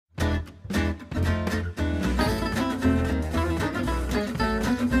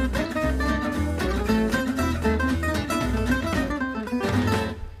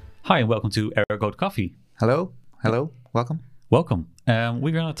Hi, and welcome to Air Goat Coffee. Hello, welcome. Welcome.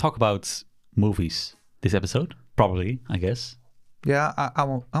 We're going to talk about movies this episode, probably, I guess. Yeah, I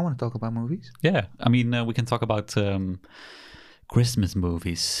want to talk about movies. Yeah, I mean, we can talk about Christmas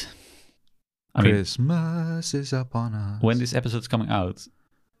movies. Christmas is upon us. When this episode's coming out,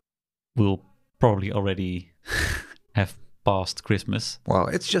 we'll probably already have passed Christmas. Well,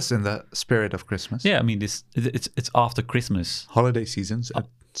 it's just in the spirit of Christmas. Yeah, I mean, it's after Christmas. Holiday seasons and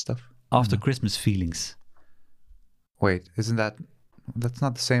stuff. After Christmas feelings. Wait, that's not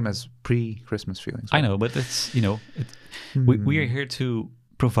the same as pre-Christmas feelings? Right? I know, but it's, we are here to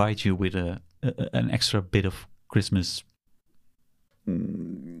provide you with an extra bit of Christmas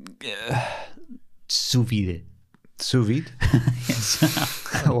sous vide. Sous vide? Yes.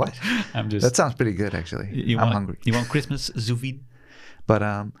 What? That sounds pretty good, actually. I'm hungry. You want Christmas sous vide? But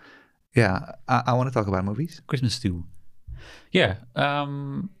yeah, I want to talk about movies. Christmas stew. Yeah.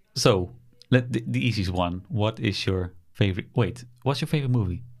 So the easiest one. What is your favorite? Wait, what's your favorite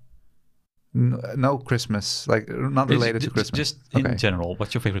movie? No Christmas, like not related to Christmas. Just in general,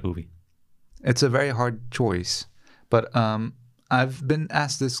 what's your favorite movie? It's a very hard choice, but I've been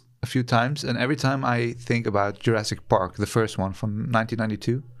asked this a few times, and every time I think about Jurassic Park, the first one from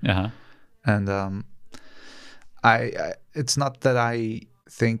 1992, and I it's not that I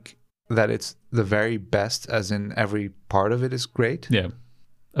think that it's the very best, as in every part of it is great. Yeah,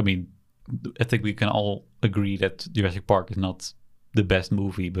 I mean, I think we can all agree that Jurassic Park is not the best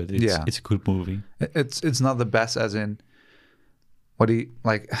movie, but it's a good movie. It's not the best, as in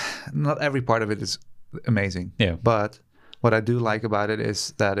not every part of it is amazing. Yeah, but what I do like about it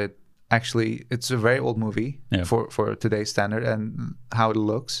is that it's a very old movie for today's standard and how it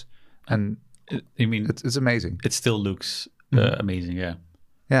looks, and I mean it's amazing. It still looks amazing. Yeah,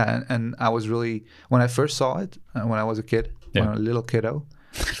 and I was really, when I first saw it when I was a kid, when I was a little kiddo,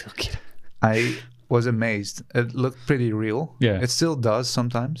 I was amazed. It looked pretty real. Yeah, it still does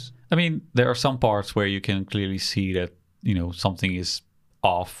sometimes. I mean, there are some parts where you can clearly see that something is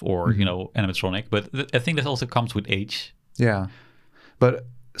off or animatronic, but I think that also comes with age. Yeah, but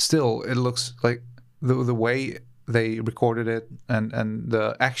still, it looks like the way they recorded it and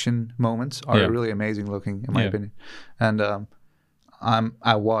the action moments are really amazing looking, in my opinion. And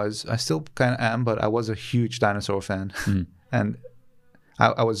I still kind of am, but I was a huge dinosaur fan, and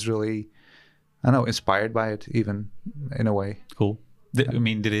I was really, I don't know, inspired by it, even in a way. Cool. I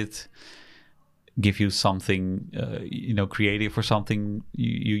mean, did it give you something, creative or something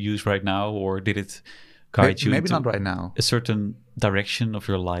you use right now, or did it guide you maybe into not right now, a certain direction of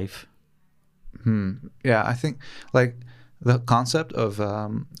your life? Yeah, I think like the concept of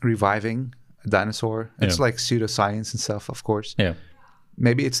reviving a dinosaur, it's like pseudoscience and stuff, of course. Yeah.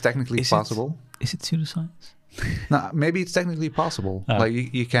 Maybe it's technically possible. Is it pseudoscience? No, maybe it's technically possible. Like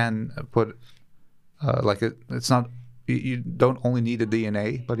you can put it's not, you don't only need the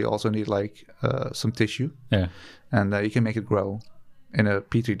DNA, but you also need like some tissue. Yeah. And you can make it grow in a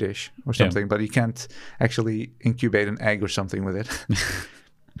petri dish or something, but you can't actually incubate an egg or something with it.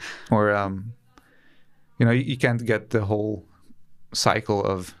 Or you can't get the whole cycle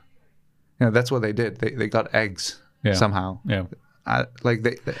of, that's what they did. They got eggs somehow. Yeah. I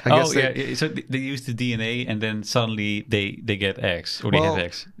guess So they use the DNA and then suddenly they get eggs, or they have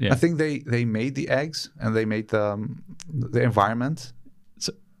eggs. Yeah. I think they made the eggs and they made the environment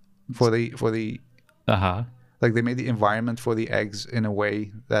for the like they made the environment for the eggs in a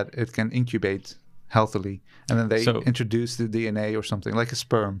way that it can incubate healthily, and then they introduced the DNA or something like a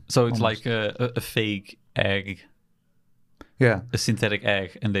sperm. So it's almost like a fake egg, a synthetic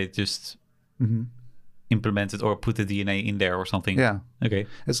egg, and they just implemented or put the DNA in there or something. Yeah. Okay.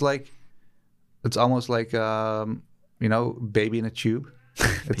 It's almost like baby in a tube.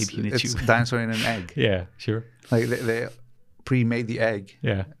 It's dinosaur in an egg. Yeah, sure. Like they pre-made the egg.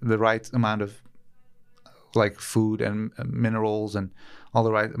 Yeah. The right amount of like food and minerals and all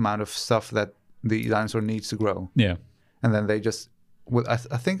the right amount of stuff that the dinosaur needs to grow. Yeah. And then they just, I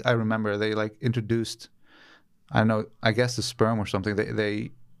think I remember they like introduced, I guess the sperm or something.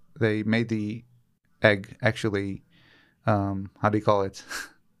 They made the egg actually, how do you call it?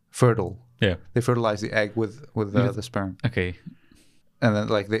 Fertile. Yeah. They fertilize the egg with the sperm. Okay. And then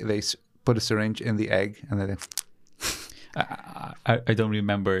like they put a syringe in the egg and then they... I don't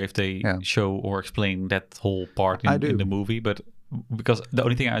remember if they show or explain that whole part in the movie, but because the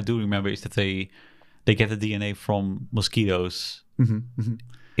only thing I do remember is that they get the DNA from mosquitoes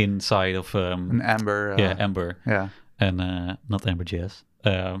inside of an amber. Amber. Yeah. And not amber jazz.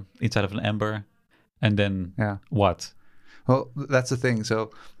 Inside of an amber, and then what? Well, that's the thing.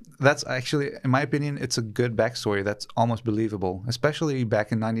 So that's actually, in my opinion, it's a good backstory that's almost believable, especially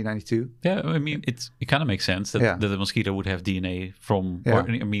back in 1992. Yeah, I mean, it kind of makes sense that, that the mosquito would have DNA from, or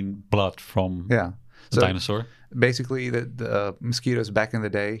I mean, blood from a dinosaur. Basically, the mosquitoes back in the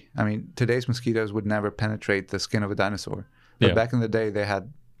day, I mean, today's mosquitoes would never penetrate the skin of a dinosaur. But back in the day, they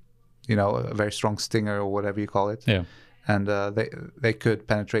had, you know, a very strong stinger or whatever you call it. Yeah. And they could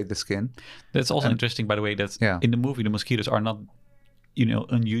penetrate the skin. That's also interesting, by the way, that in the movie, the mosquitoes are not, you know,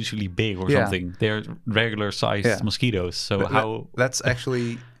 unusually big or something. They're regular sized mosquitoes. So that's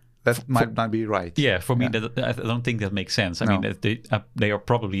actually... That might not be right. Yeah, for me, I don't think that makes sense. I mean, they are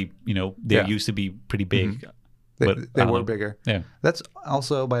probably, you know, they used to be pretty big. But they were bigger. Yeah. That's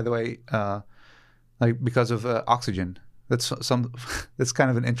also, by the way, like because of oxygen. That's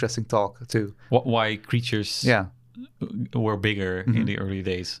kind of an interesting talk too. Why creatures were bigger in the early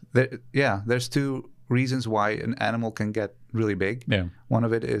days? There's two reasons why an animal can get really big. Yeah. One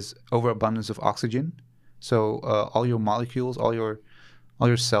of it is overabundance of oxygen. So all your molecules, all your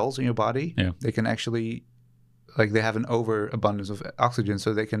cells in your body, they can actually, like, they have an overabundance of oxygen,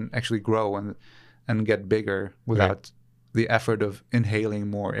 so they can actually grow and get bigger without the effort of inhaling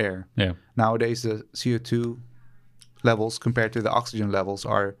more air. Yeah. Nowadays, the CO2 levels compared to the oxygen levels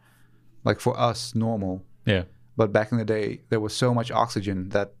are, like, for us, normal. Yeah. But back in the day, there was so much oxygen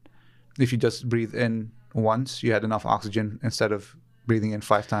that if you just breathe in once, you had enough oxygen instead of breathing in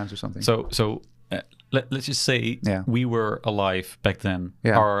 5 times or something. So let's just say we were alive back then.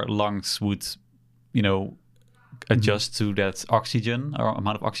 Yeah. Our lungs would, you know, adjust to that oxygen or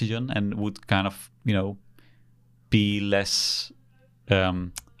amount of oxygen, and would kind of, you know, be less, how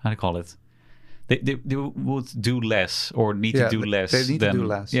do you call it? They would do less or need to do less. They need to do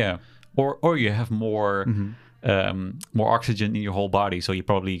less. Yeah. Or you have more more oxygen in your whole body, so you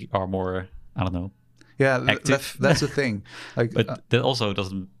probably are more, I don't know. Yeah, active. That's the thing. Like, but that also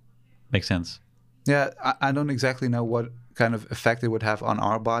doesn't make sense. Yeah, I don't exactly know what kind of effect it would have on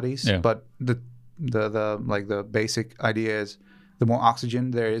our bodies, but the like the basic idea is the more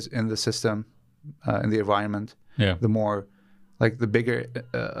oxygen there is in the system, in the environment, the more, like, the bigger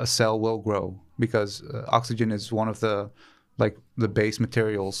a cell will grow, because oxygen is one of the, like, the base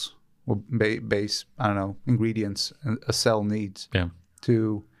materials or base, I don't know, ingredients a cell needs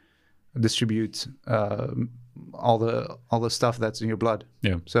to distribute all the stuff that's in your blood.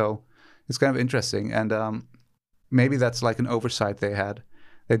 Yeah. So it's kind of interesting, and maybe that's like an oversight they had.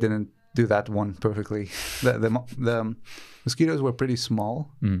 They didn't do that one perfectly. The mosquitoes were pretty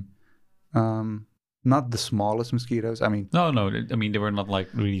small. Not the smallest mosquitoes. I mean, no. I mean, they were not like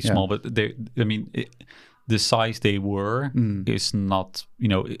really small, but they. I mean, the size they were is not. You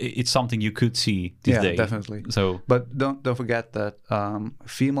know, it's something you could see these days. Yeah, definitely. So, but don't forget that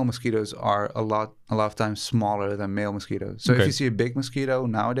female mosquitoes are a lot of times smaller than male mosquitoes. So if you see a big mosquito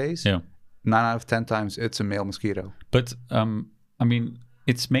nowadays, 9 out of 10 times it's a male mosquito. But I mean,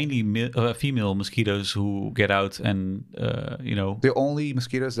 it's mainly female mosquitoes who get out and you know. The only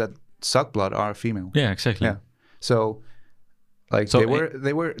mosquitoes that suck blood are female. Yeah, exactly. Yeah. So, like,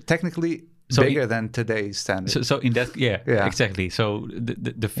 they were technically bigger than today's standard. So in that, exactly. So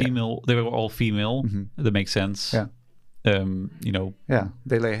the female, they were all female. That makes sense. Yeah. You know. Yeah,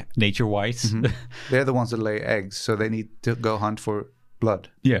 they lay nature-wise. They're the ones that lay eggs, so they need to go hunt for blood.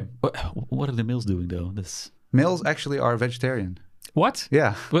 Yeah. What are the males doing though? Males actually are vegetarian. What?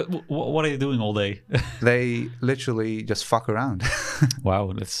 Yeah. What are they doing all day? They literally just fuck around.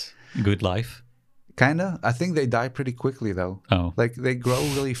 Wow, that's a good life. Kinda. I think they die pretty quickly though. Oh. Like, they grow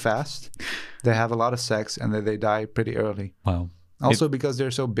really fast. They have a lot of sex, and then they die pretty early. Wow. Also, because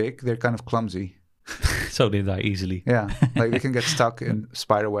they're so big, they're kind of clumsy. So they die easily. Yeah. Like, they can get stuck in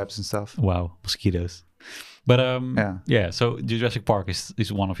spider webs and stuff. Wow, mosquitoes. But so Jurassic Park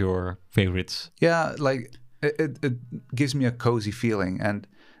is one of your favorites. Yeah, like it gives me a cozy feeling, and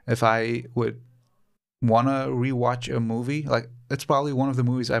if I would want to rewatch a movie, like, it's probably one of the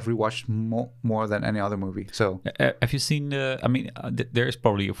movies I've rewatched more than any other movie. So have you seen I mean, there is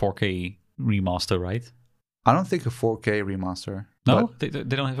probably a 4K remaster, right? I don't think a 4K remaster. No, they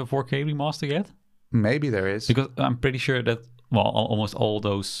don't have a 4K remaster yet. Maybe there is, because I'm pretty sure that, well, almost all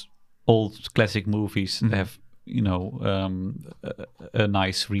those old classic movies have, you know, a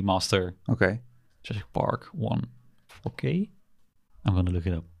nice remaster. Okay. Jurassic Park 1 4K. I'm gonna look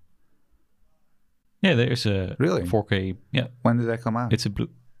it up. Yeah, there's a 4K. Yeah. When did that come out? It's a blue.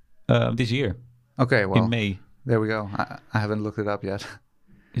 This year. Okay, well, in May. There we go. I haven't looked it up yet.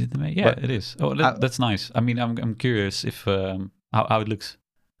 Is it in May? Yeah, it is. Oh, that's nice. I mean, I'm curious if how it looks.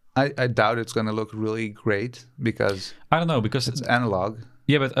 I doubt it's going to look really great, because I don't know, because it's analog.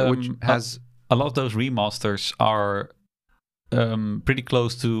 Yeah, but which has a lot of those remasters are pretty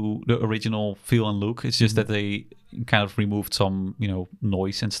close to the original feel and look. It's just that they kind of removed some,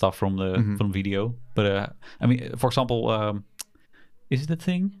 noise and stuff from the from video. But I mean, for example, is it The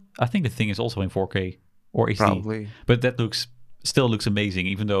Thing? I think The Thing is also in 4K or HD. Probably. But that still looks amazing,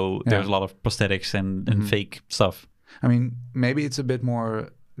 even though there's a lot of prosthetics and fake stuff. I mean, maybe it's a bit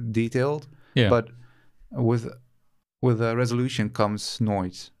more detailed, but with a resolution comes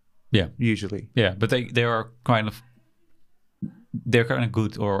noise. Yeah, usually. Yeah, but they're kind of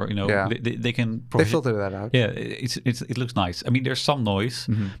good, or they can. They filter that out. Yeah, it looks nice. I mean, there's some noise,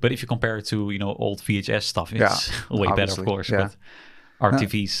 but if you compare it to old VHS stuff, it's way better, of course. Yeah. But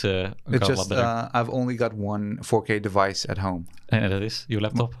RTVs got a lot better. I've only got one 4K device at home. And that is your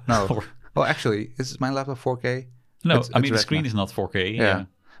laptop? No. Well, actually, is my laptop 4K? No, I mean the screen is not 4K. Yeah.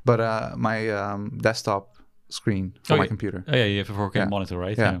 But my desktop screen for my computer. Oh yeah, you have a 4K monitor,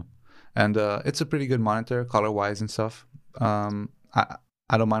 right? Yeah. And it's a pretty good monitor, color-wise and stuff.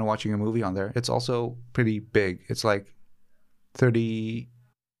 I don't mind watching a movie on there. It's also pretty big. It's like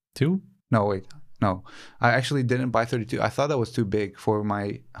 32? No, wait. No. I actually didn't buy 32. I thought that was too big for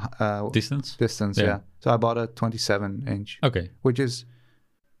my distance. Yeah. So I bought a 27-inch. Okay. Which is,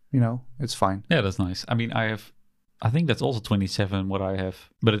 it's fine. Yeah, that's nice. I mean, I think that's also 27 what I have,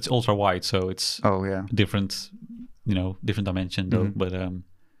 but it's ultra wide, so it's different, different dimension though. But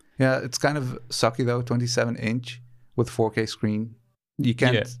yeah, it's kind of sucky though. 27-inch with 4K screen, you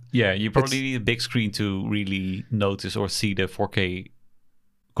can't. Yeah, you probably need a big screen to really notice or see the 4K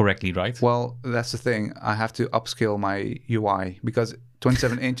correctly, right? Well, that's the thing. I have to upscale my UI because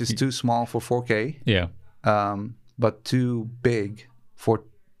 27 inch is too small for 4K. Yeah. But too big for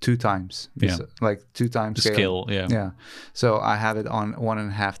 2 times. Yeah. Like 2 times scale. Yeah. Yeah. So I have it on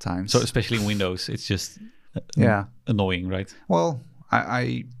 1.5 times. So especially in Windows, it's just annoying, right? Well,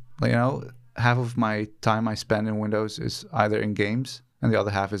 I half of my time I spend in Windows is either in games and the other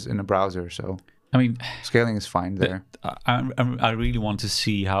half is in a browser. So I mean, scaling is fine there. I really want to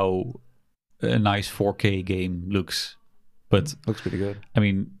see how a nice 4K game looks, but looks pretty good. I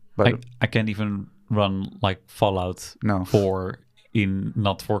mean, but I can't even run like Fallout 4 in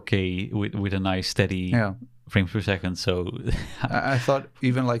not 4K with a nice steady frames per second. So I thought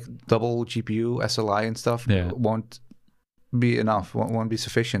even like double GPU SLI and stuff won't be enough, won't be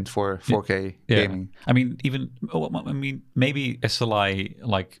sufficient for 4K gaming. I mean, maybe SLI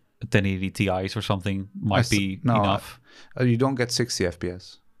like 1080 Ti's or something might be enough. You don't get 60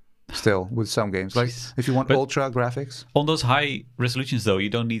 FPS still with some games. Like if you want ultra graphics. On those high resolutions though, you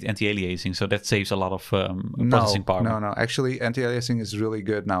don't need anti-aliasing, so that saves a lot of processing power. No. Actually, anti-aliasing is really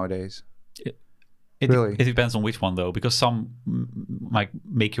good nowadays. It depends on which one though, because some might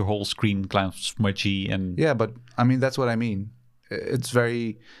make your whole screen kind of smudgy and. Yeah, but I mean that's what I mean. It's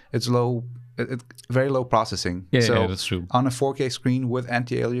low. Very low processing. Yeah, that's true. On a 4K screen with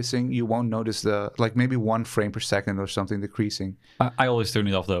anti-aliasing, you won't notice maybe 1 frame per second or something decreasing. I always turn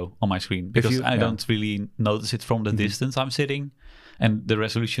it off though on my screen because I don't really notice it from the distance I'm sitting, and the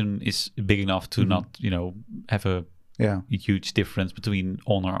resolution is big enough to not have a huge difference between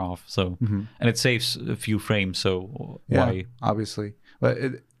on or off. So and it saves a few frames. So why? Obviously, but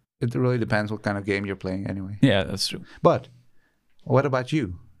it really depends what kind of game you're playing anyway. Yeah, that's true. But what about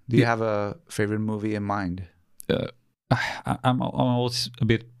you? Do you have a favorite movie in mind? I'm always a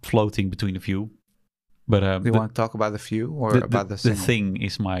bit floating between a few, but do you want to talk about the few or about the single? The Thing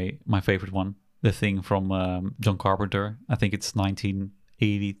is my favorite one. The Thing from John Carpenter. I think it's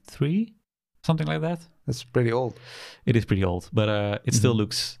 1983, something like that. That's pretty old. It is pretty old, but it still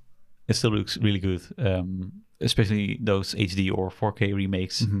looks really good. Especially those HD or 4K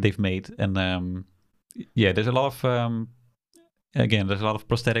remakes they've made, and there's a lot of. Again, there's a lot of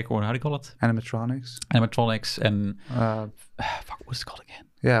prosthetic, or how do you call it? Animatronics and what's it called again?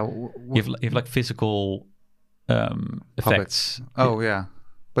 Yeah, you have like physical effects. Oh yeah,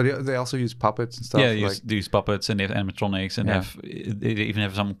 but they also use puppets and stuff. Yeah, they use puppets and they have animatronics and they even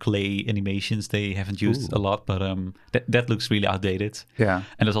have some clay animations they haven't used a lot, but that looks really outdated. Yeah,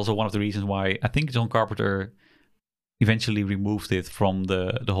 and that's also one of the reasons why I think John Carpenter eventually removed it from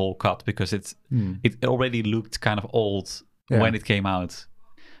the whole cut, because it already looked kind of old. When it came out,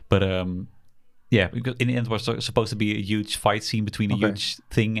 but because in the end it was supposed to be a huge fight scene between a huge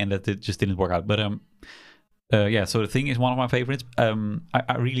thing, and that it just didn't work out. But so The Thing is one of my favorites.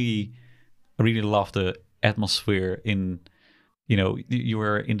 I really love the atmosphere in, you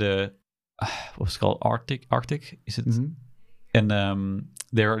were in the what's it called, Arctic, is it? And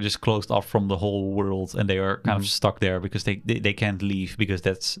they're just closed off from the whole world, and they are kind of stuck there because they can't leave, because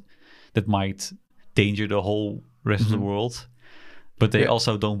that might danger the whole rest of the world. But they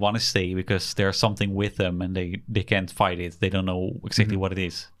also don't want to stay because there's something with them and they can't fight it. They don't know exactly what it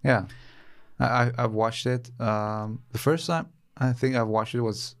is. Yeah. I've watched it. The first time I think I've watched it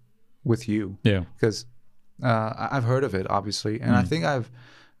was with you. Yeah. Because I've heard of it, obviously. And I think I've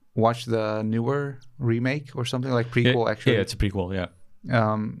watched the newer remake or something like prequel, actually. Yeah, it's a prequel, yeah.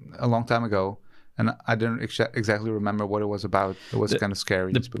 A long time ago. And I didn't exactly remember what it was about. It was kind of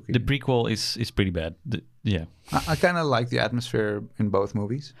scary and spooky. The prequel is pretty bad. I kind of like the atmosphere in both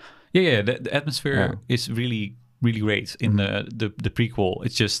movies. Yeah. The atmosphere is really, really great in the prequel.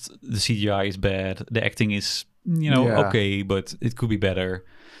 It's just the CGI is bad. The acting is, okay, but it could be better.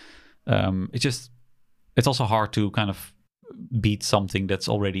 It's also hard to kind of beat something that's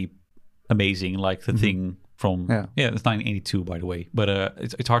already amazing, like the thing from it's 1982, by the way. But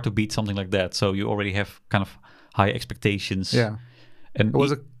it's hard to beat something like that. So you already have kind of high expectations. Yeah, and it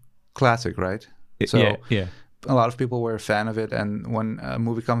was a classic, right? So yeah. A lot of people were a fan of it, and when a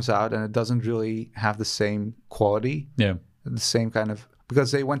movie comes out and it doesn't really have the same quality, the same kind of,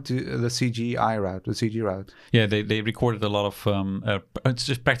 because they went to the CGI route, the CG route. Yeah, they recorded a lot of it's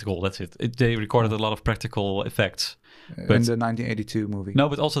just practical. That's it. They recorded a lot of practical effects. But in the 1982 movie. No,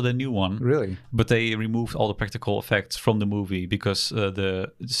 but also the new one. Really? But they removed all the practical effects from the movie because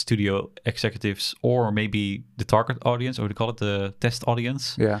the studio executives, or maybe the target audience, or they call it the test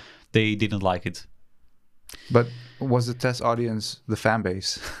audience, they didn't like it. But was the test audience the fan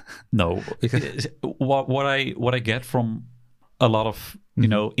base? No. What I get from a lot of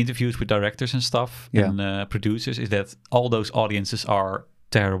interviews with directors and stuff and producers is that all those audiences are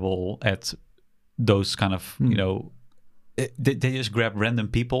terrible at those kind of they just grab random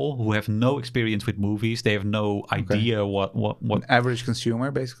people who have no experience with movies. They have no idea what an average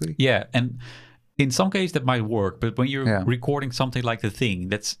consumer, basically. Yeah, and in some cases that might work, but when you're recording something like The Thing,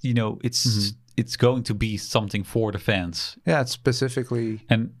 that's it's going to be something for the fans. Yeah, it's specifically,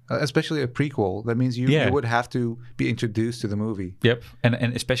 and especially a prequel. That means you would have to be introduced to the movie. Yep, and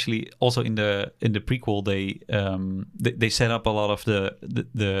especially also in the prequel, they set up a lot of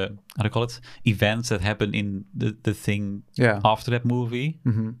the how do you call it, events that happen in the Thing after that movie,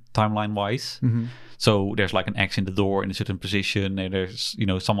 timeline wise. So there's like an axe in the door in a certain position, and there's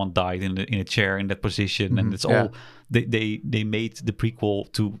someone died in a chair in that position, and it's all they made the prequel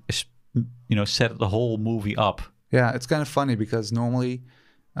to set the whole movie up. Yeah, it's kind of funny because normally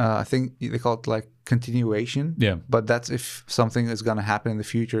I think they call it like continuation. Yeah. But that's if something is going to happen in the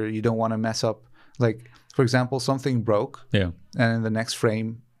future. You don't want to mess up. Like, for example, something broke. Yeah. And in the next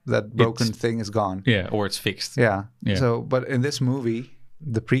frame, that broken thing is gone. Yeah, or it's fixed. Yeah. So, but in this movie,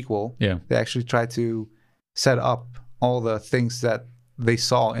 the prequel, they actually try to set up all the things that they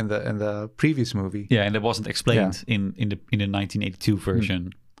saw in the previous movie. Yeah, and it wasn't explained in the 1982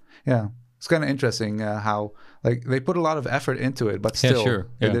 version. Yeah, it's kind of interesting how like they put a lot of effort into it, but still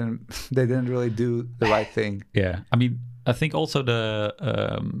they didn't really do the right thing. Yeah, I mean, I think also the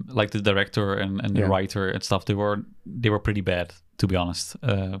like the director and the writer and stuff, they were pretty bad, to be honest,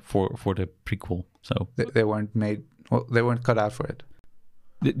 for the prequel. So they weren't made. Well, they weren't cut out for it.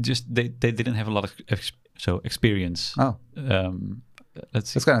 They didn't have a lot of experience. Oh, let's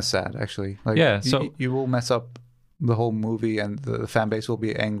see. It's kind of sad, actually. Like, so you will mess up the whole movie and the fan base will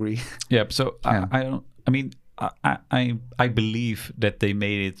be angry. Yeah, so I believe that they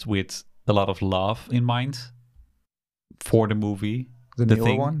made it with a lot of love in mind for the movie. The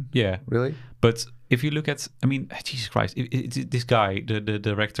newer one? Yeah. Really? But if you look at, Jesus Christ, this guy, the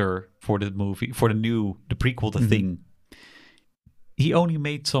director for the movie, for the prequel, The Thing, he only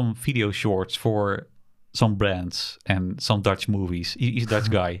made some video shorts for some brands and some Dutch movies. He's a Dutch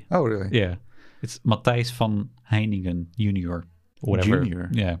guy. Oh, really? Yeah. It's Matthijs van Heiningen Jr. or whatever.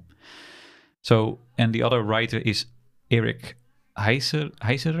 Junior. Yeah. So, and the other writer is Eric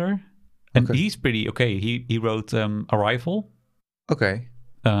Heiserer. And he's pretty okay. He wrote Arrival. Okay.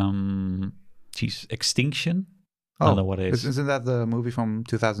 Extinction. I don't know what it is. Isn't that the movie from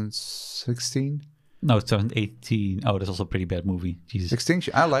 2016? No, it's 2018. Oh, that's also a pretty bad movie. Jesus.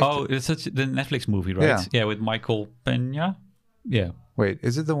 Extinction. I like. Oh, it's the Netflix movie, right? Yeah, with Michael Peña. Yeah. Wait,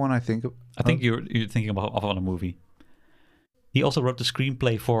 is it the one I think of? I think you're thinking of another movie. He also wrote the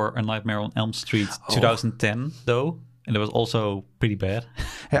screenplay for A Nightmare on Elm Street 2010, though, and it was also pretty bad.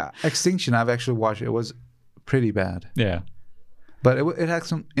 Yeah, Extinction, I've actually watched. It was pretty bad. Yeah. But it had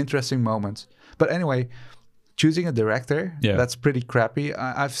some interesting moments. But anyway, choosing a director, that's pretty crappy.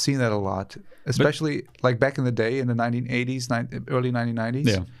 I've seen that a lot, especially like back in the day in the 1980s, early 1990s.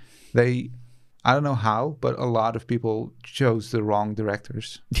 Yeah. I don't know how, but a lot of people chose the wrong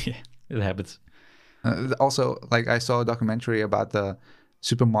directors. Yeah, it happens. Also, like I saw a documentary about the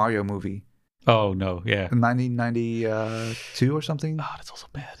Super Mario movie, Oh no, yeah. In 1992 or something. Oh, that's also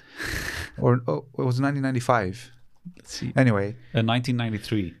bad. Or it was 1995. Let's see. Anyway.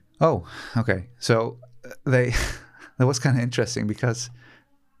 1993. Oh, okay. So that was kind of interesting because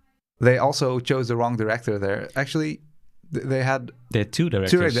they also chose the wrong director there. Actually, they had two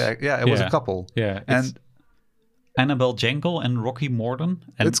directors. It was a couple. Yeah. And Annabelle Jankel and Rocky Morden.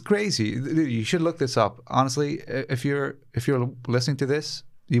 And it's crazy. You should look this up. Honestly, if you're listening to this,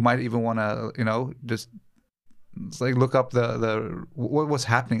 you might even want to, just like look up the what was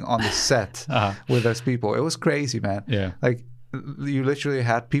happening on the set with those people. It was crazy, man. Yeah. Like you literally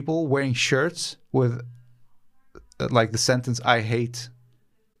had people wearing shirts with like the sentence "I hate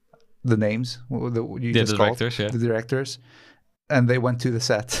the names." The directors, the directors. And they went to the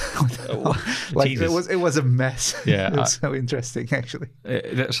set. Like Jesus. it was a mess. Yeah, it was so interesting actually.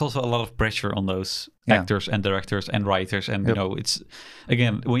 There's also a lot of pressure on those actors and directors and writers, and it's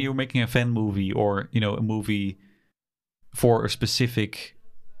again when you're making a fan movie or a movie for a specific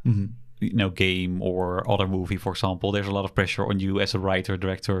game or other movie, for example. There's a lot of pressure on you as a writer,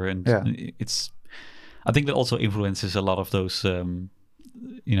 director, and I think that also influences a lot of those. The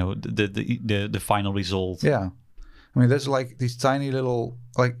final result. Yeah. I mean, there's like these tiny little,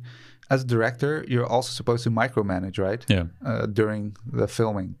 like, as a director, you're also supposed to micromanage, right? Yeah. During the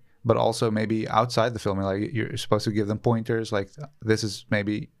filming, but also maybe outside the filming, like you're supposed to give them pointers, like this is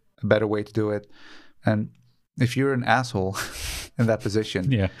maybe a better way to do it. And if you're an asshole in that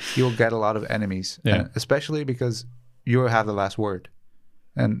position, you'll get a lot of enemies, and especially because you have the last word,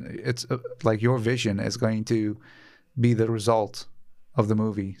 and it's like your vision is going to be the result of the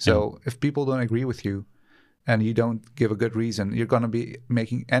movie. So if people don't agree with you, and you don't give a good reason, you're going to be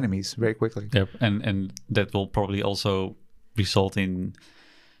making enemies very quickly. Yep, and that will probably also result in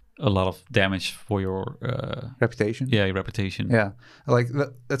a lot of damage for your reputation. Yeah, your reputation. Yeah, like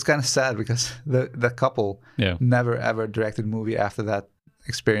that's kind of sad because the couple never ever directed a movie after that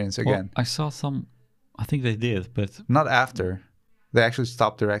experience again. Well, I saw some. I think they did, but not after. They actually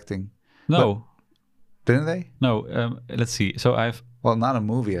stopped directing. No, but, didn't they? No. Let's see. So I've not a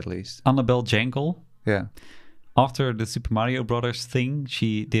movie at least. Annabelle Jankel. Yeah. After the Super Mario Brothers thing,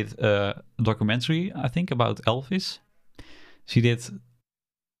 she did a documentary, I think, about Elvis. She did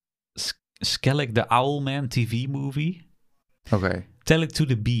Skellig the Owlman TV movie. Okay. Tell It to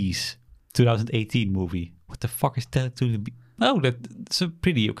the Bees, 2018 movie. What the fuck is Tell It to the Bees? Oh, that's a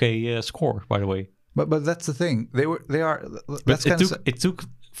pretty okay score, by the way. But that's the thing. They are. That's it took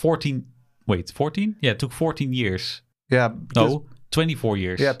 14. Wait, 14? Yeah, it took 14 years. Yeah. No. 24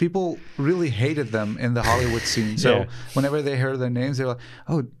 years. Yeah, people really hated them in the Hollywood scene. So whenever they heard their names, they were like,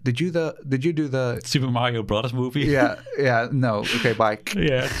 "Oh, did you do the Super Mario Brothers movie?" Yeah, no, okay, bye.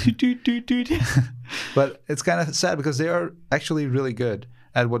 Yeah. But it's kind of sad because they are actually really good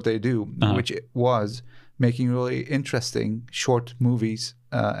at what they do, which was making really interesting short movies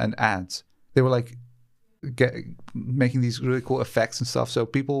and ads. They were like making these really cool effects and stuff. So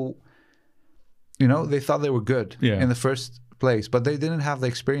people, they thought they were good in the first place, but they didn't have the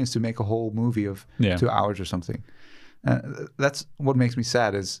experience to make a whole movie of 2 hours or something. That's what makes me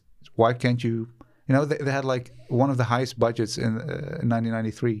sad is why can't you, they had like one of the highest budgets in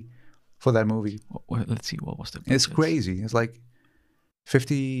 1993 for that movie. Well, let's see, what was the budget? It's crazy. It's like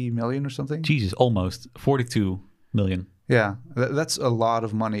 50 million or something. Jesus, almost 42 million. Yeah, that's a lot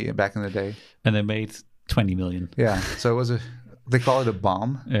of money back in the day. And they made 20 million. Yeah, so it was they call it a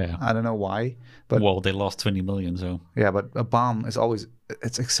bomb. Yeah. I don't know why. But well, they lost 20 million, so. Yeah, but a bomb is always,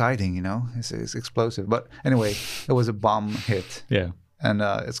 it's exciting, It's explosive. But anyway, it was a bomb hit. Yeah. And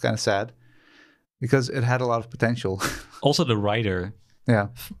it's kind of sad because it had a lot of potential. Also, the writer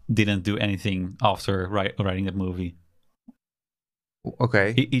didn't do anything after writing that movie.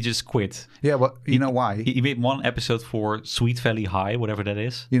 Okay. He just quit. Yeah, but you know why? He made one episode for Sweet Valley High, whatever that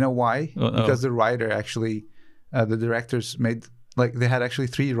is. You know why? Because the writer actually, the directors made, like, they had actually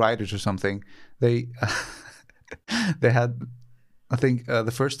 3 writers or something. They had, I think,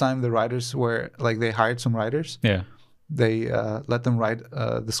 the first time the writers were, like, they hired some writers. Yeah. They let them write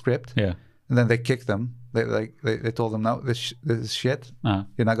the script. Yeah. And then they kicked them. They told them, no, this is shit. You're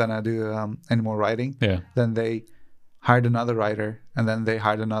not gonna do any more writing. Yeah. Then they hired another writer, and then they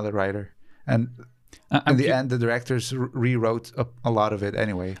hired another writer, and in the end, the directors rewrote a lot of it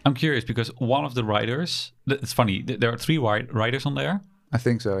anyway. I'm curious because one of the writers, it's funny, there are 3 writers on there. I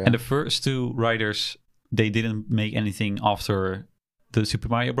think so, yeah. And the first 2 writers, they didn't make anything after the Super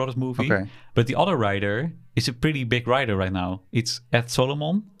Mario Brothers movie. Okay. But the other writer is a pretty big writer right now. It's Ed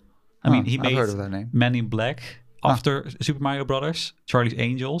Solomon. I mean, he made heard of that name. Men in Black after Super Mario Brothers, Charlie's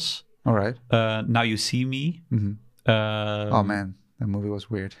Angels. All right. Now You See Me. Mm-hmm. Oh man, That movie was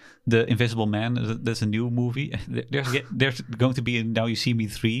weird. The Invisible Man, there's a new movie. There's going to be a Now You See Me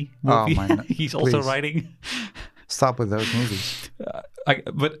 3 movie. Oh, he's also writing. Stop with those movies.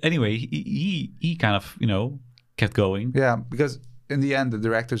 But anyway, he kind of, kept going. Yeah, because in the end, the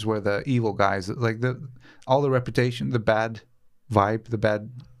directors were the evil guys. Like all the reputation, the bad vibe, the bad...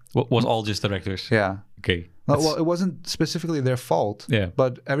 was all just directors? Yeah. Okay. Well, it wasn't specifically their fault. Yeah.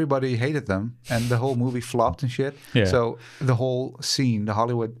 But everybody hated them, and the whole movie flopped and shit. Yeah. So the whole scene, the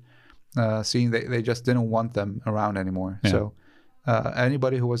Hollywood scene, they just didn't want them around anymore. Yeah. So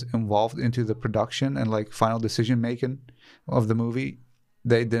anybody who was involved into the production and like final decision making of the movie,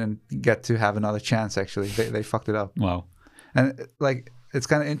 they didn't get to have another chance. Actually, they fucked it up. Wow. And like it's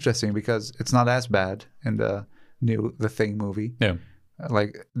kind of interesting because it's not as bad in the The Thing movie. Yeah.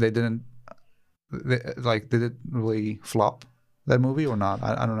 Like did it really flop, that movie, or not?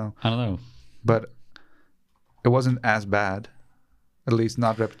 I don't know. I don't know. But it wasn't as bad, at least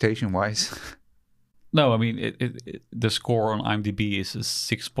not reputation wise. No, I mean the score on IMDb is a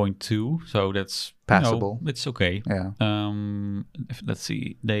 6.2, so that's passable. It's okay. Yeah. Let's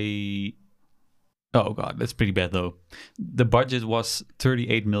see. Oh god, that's pretty bad though. The budget was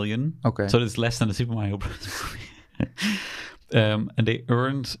 38 million. Okay. So it's less than the Super Mario Bros. movie. And they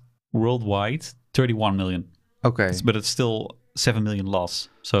earned worldwide 31 million. Okay. But it's still 7 million loss.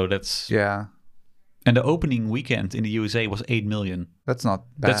 So that's... Yeah. And the opening weekend in the USA was 8 million. That's not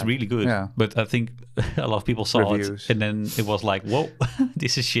bad. That's really good. Yeah. But I think a lot of people saw Reviews. it. And then it was like, whoa,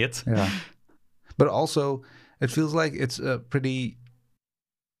 this is shit. Yeah. But also, it feels like it's a pretty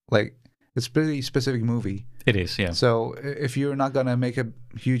specific movie. It is, yeah. So if you're not going to make a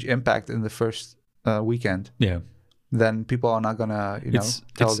huge impact in the first weekend... Yeah. Then people are not gonna,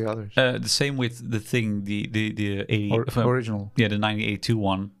 tell the others. The same with The Thing, the original. Yeah, the 1982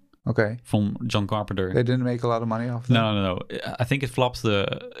 one. Okay. From John Carpenter. They didn't make a lot of money off that? No. I think it flopped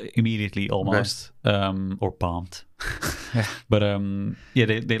immediately almost, or bombed. Yeah. But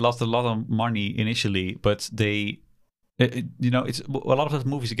they lost a lot of money initially, but it's a lot of those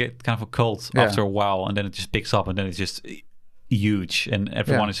movies get kind of a cult after a while, and then it just picks up, and then it's just huge, and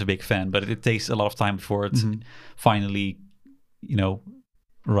everyone is a big fan. But it takes a lot of time before it finally,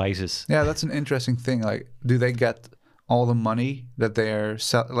 rises. Yeah, that's an interesting thing. Like, do they get all the money that they're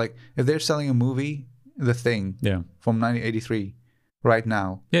like if they're selling a movie, The Thing, from 1983, right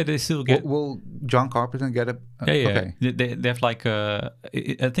now? Yeah, they still get. Will John Carpenter get a? Yeah. Okay. They have like I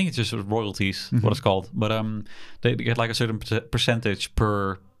think it's just royalties, what it's called, but they get like a certain percentage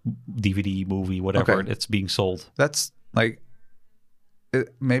per DVD, movie, whatever that's being sold. That's like.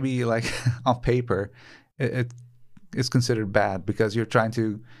 Maybe like on paper, it's considered bad because you're trying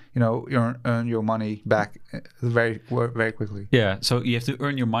to, earn your money back very, very quickly. Yeah, so you have to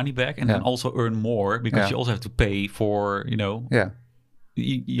earn your money back and then also earn more because you also have to pay for, Yeah.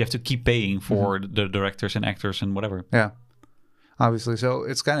 You have to keep paying for the directors and actors and whatever. Yeah, obviously. So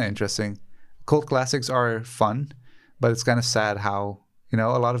it's kind of interesting. Cult classics are fun, but it's kind of sad how, a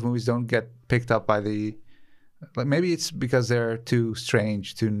lot of movies don't get picked up by the... Like maybe it's because they're too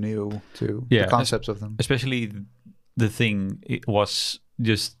strange, too new to the concepts of them. Especially The Thing, it was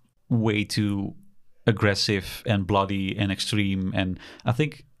just way too aggressive and bloody and extreme. And I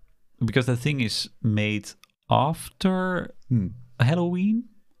think because The Thing is made after Halloween.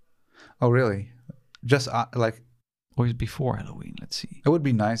 Oh, really? Just or is it before Halloween? Let's see. It would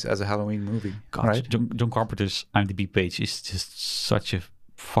be nice as a Halloween movie. God, right? John Carpenter's IMDb page is just such a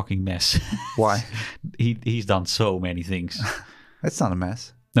fucking mess. Why? He's done so many things. It's not a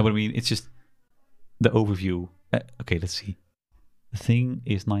mess. No, but I mean, it's just the overview. Okay, let's see. The Thing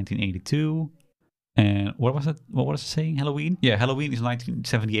is 1982, and what was it? What was it saying? Halloween? Yeah, Halloween is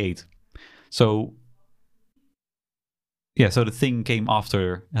 1978. So, so The Thing came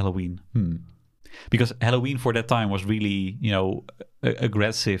after Halloween. Because Halloween for that time was really,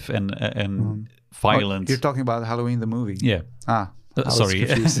 aggressive and violent. You're talking about Halloween the movie. Yeah. Sorry,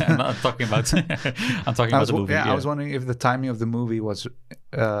 I'm not talking about. I'm talking about the movie. Yeah, I was wondering if the timing of the movie was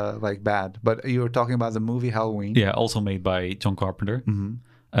bad, but you were talking about the movie Halloween. Yeah, also made by John Carpenter.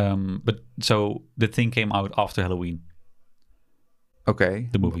 But so The Thing came out after Halloween. Okay,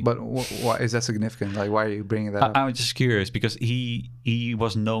 the movie. But why is that significant? Like, why are you bringing that up? I'm just curious because he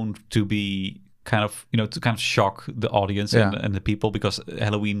was known to be kind of to shock the audience and the people because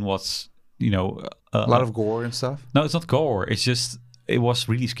Halloween was. A lot of gore and stuff. No, it's not gore. It's just it was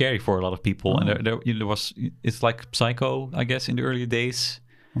really scary for a lot of people, and there was. It's like Psycho, I guess, in the earlier days.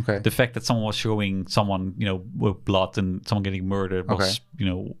 Okay. The fact that someone was showing someone, with blood and someone getting murdered was,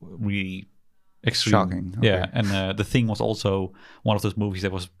 really extreme. Shocking. Okay. Yeah, and The Thing was also one of those movies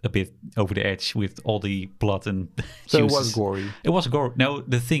that was a bit over the edge with all the blood and so juices. It was gory. It was gory. No,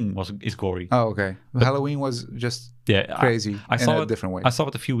 The Thing is gory. Oh, okay. But Halloween was just crazy I saw in it, a different way. I saw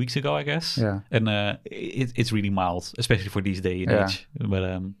it a few weeks ago, I guess. Yeah. And it's really mild, especially for these day and age.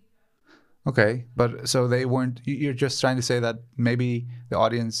 But okay, but so they weren't. You're just trying to say that maybe the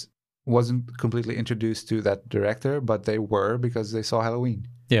audience wasn't completely introduced to that director, but they were because they saw Halloween.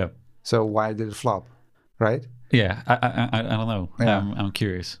 Yeah. So why did it flop, right? Yeah, I don't know. Yeah. I'm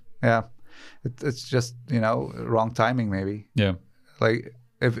curious. Yeah, it's just wrong timing maybe. Yeah. Like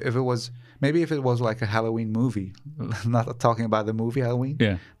if it was like a Halloween movie, not talking about the movie Halloween.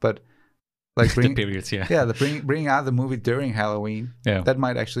 Yeah. But like the periods, yeah. Yeah, bringing out the movie during Halloween. Yeah. That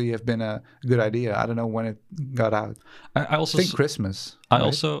might actually have been a good idea. I don't know when it got out. I also think Christmas.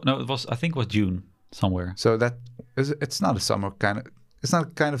 I think it was June somewhere. So it's not a summer kind of. It's not a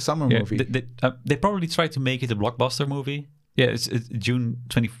kind of summer movie. They probably tried to make it a blockbuster movie. Yeah, it's June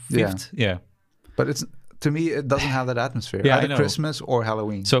 25th. Yeah. But to me, it doesn't have that atmosphere. Yeah, either Christmas or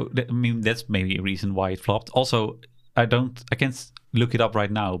Halloween. So that's maybe a reason why it flopped. Also, I can't look it up right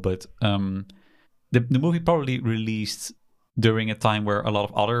now, but the movie probably released during a time where a lot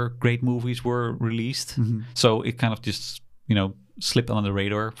of other great movies were released. Mm-hmm. So it kind of just slipped under the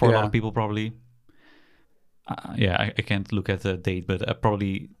radar for a lot of people probably. I can't look at the date, but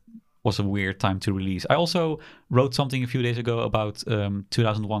probably was a weird time to release. I also wrote something a few days ago about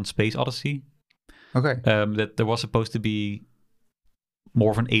 2001 Space Odyssey. Okay. That there was supposed to be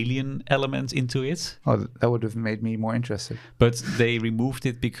more of an alien element into it. Oh, that would have made me more interested. But they removed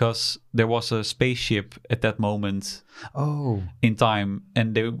it because there was a spaceship at that moment in time,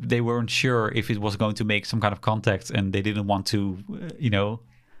 and they weren't sure if it was going to make some kind of contact, and they didn't want to,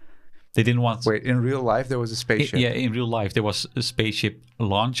 They didn't want... Wait, in real life there was a spaceship? In real life there was a spaceship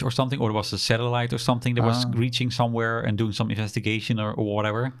launch or something, or there was a satellite or something that was reaching somewhere and doing some investigation or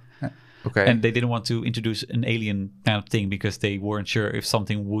whatever. Okay. And they didn't want to introduce an alien kind of thing because they weren't sure if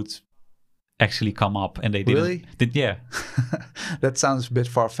something would actually come up, and they didn't... Really? Yeah. That sounds a bit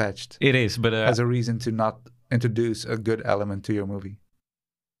far-fetched. It is, but... as a reason to not introduce a good element to your movie.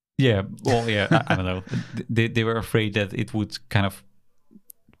 Yeah, well, yeah, I don't know. They were afraid that it would kind of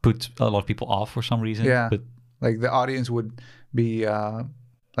put a lot of people off for some reason. Yeah, but like the audience would be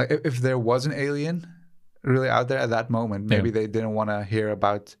like if there was an alien really out there at that moment, maybe they didn't want to hear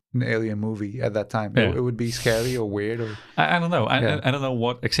about an alien movie at that time. It would be scary or weird, or I don't know. I don't know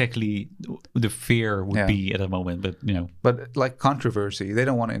what exactly the fear would be at that moment, but But like controversy, they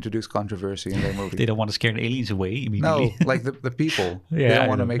don't want to introduce controversy in their movie. They don't want to scare the aliens away immediately. No, like the people. They don't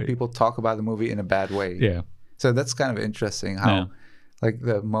want to make people talk about the movie in a bad way. Yeah. So that's kind of interesting how. Like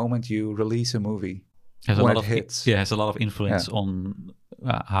the moment you release a movie, has a lot of influence on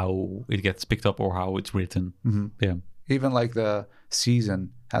how it gets picked up or how it's written. Mm-hmm. Yeah, even like the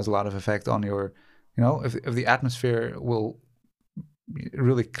season has a lot of effect on your, if the atmosphere will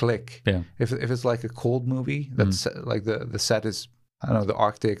really click. Yeah, if it's like a cold movie that's like the set is, I don't know, the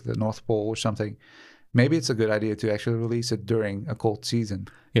Arctic, the North Pole or something. Maybe it's a good idea to actually release it during a cold season.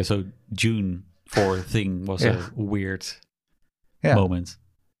 Yeah, so June for Thing was a weird. Moment.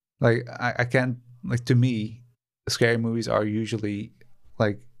 Like I can't, like, to me, scary movies are usually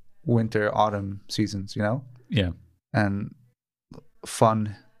like winter, autumn seasons, Yeah. And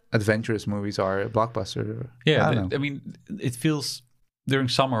fun, adventurous movies are a blockbuster. Yeah, I mean, it feels during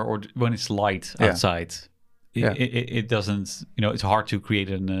summer or when it's light outside. It doesn't, it's hard to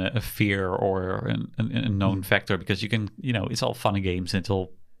create a fear or an unknown factor because you can, it's all fun and games and it's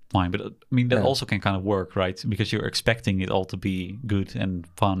all fine, but I mean that also can kind of work, right? Because you're expecting it all to be good and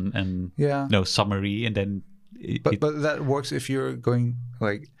fun and summery, and then but that works if you're going,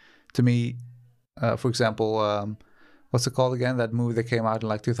 like, to me, for example, what's it called again? That movie that came out in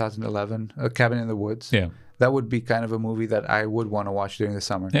like 2011, A Cabin in the Woods. Yeah, that would be kind of a movie that I would want to watch during the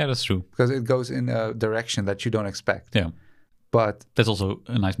summer. Yeah, that's true, because it goes in a direction that you don't expect. Yeah, but that's also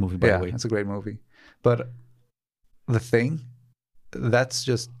a nice movie, by the way. It's a great movie. But The Thing, that's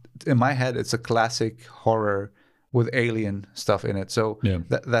just, in my head, it's a classic horror with alien stuff in it. So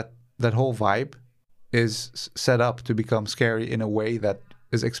that whole vibe is set up to become scary in a way that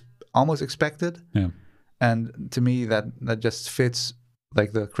is almost expected. Yeah. And to me, that just fits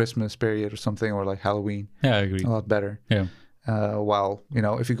like the Christmas period or something, or like Halloween. Yeah, I agree. A lot better. Yeah. While,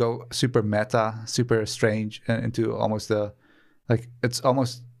 if you go super meta, super strange, and into almost it's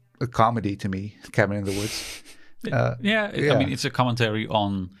almost a comedy to me, Cabin in the Woods. I mean, it's a commentary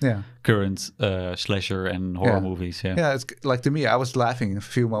on current slasher and horror movies. Yeah, it's like, to me, I was laughing a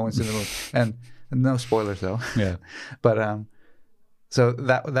few moments in the movie, and no spoilers though. Yeah, but So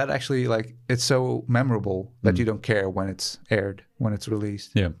that actually, like, it's so memorable that you don't care when it's aired, when it's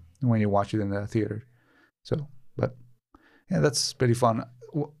released. Yeah. When you watch it in the theater. So, but yeah, that's pretty fun.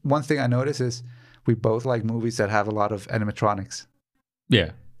 One thing I notice is we both like movies that have a lot of animatronics.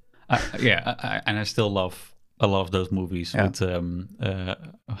 Yeah. And I still love a lot of those movies with, what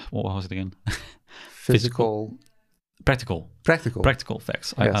was it again? Practical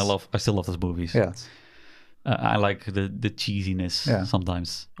effects. Yes. I still love those movies. Yes. I like the cheesiness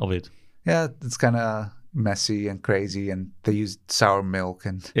sometimes of it. Yeah, it's kind of messy and crazy, and they use sour milk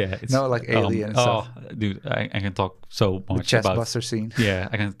and it's like Alien and stuff. Oh, dude, I can talk so much the chest buster scene. Yeah,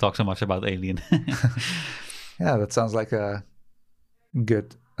 I can talk so much about Alien. Yeah, that sounds like a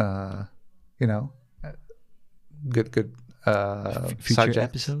good, good future subject,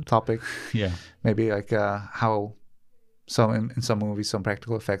 episode topic. Yeah, maybe like how in some movies some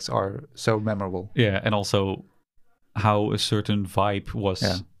practical effects are so memorable. Yeah, and also how a certain vibe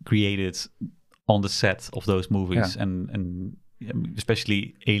was created on the set of those movies, and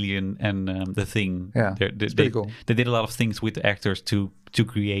especially Alien and The Thing. Yeah, it's pretty cool. They did a lot of things with the actors to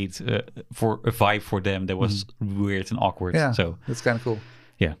create for a vibe for them that was weird and awkward. Yeah, so that's kind of cool.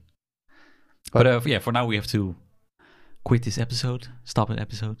 Yeah, but for now we have to quit this episode. Stop the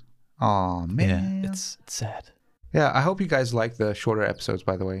episode. Oh man, yeah, it's sad. Yeah, I hope you guys like the shorter episodes,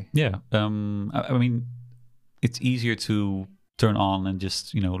 by the way. Yeah, I mean, it's easier to turn on and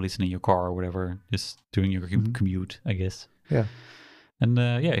just, listen in your car or whatever, just during your commute, I guess. Yeah. And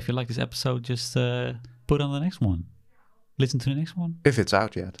if you like this episode, just put on the next one. Listen to the next one. If it's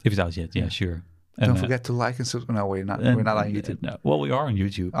out yet. Yeah, sure. Don't forget to like and subscribe. No, we're not on YouTube. No. Well, we are on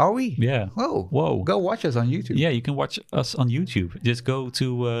YouTube. Are we? Yeah. Whoa. Go watch us on YouTube. Yeah, you can watch us on YouTube. Just go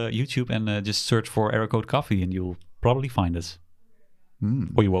to YouTube and just search for Error Code Coffee and you'll probably find us.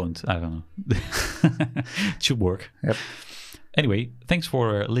 Or you won't. I don't know. It should work. Yep. Anyway, thanks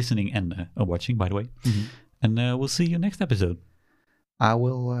for listening and watching, by the way. And we'll see you next episode. I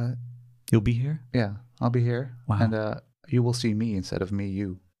will... You'll be here? Yeah, I'll be here. Wow. And you will see me instead of me,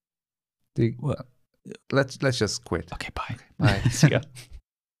 you. Let's just quit. Okay, bye. Bye. See ya.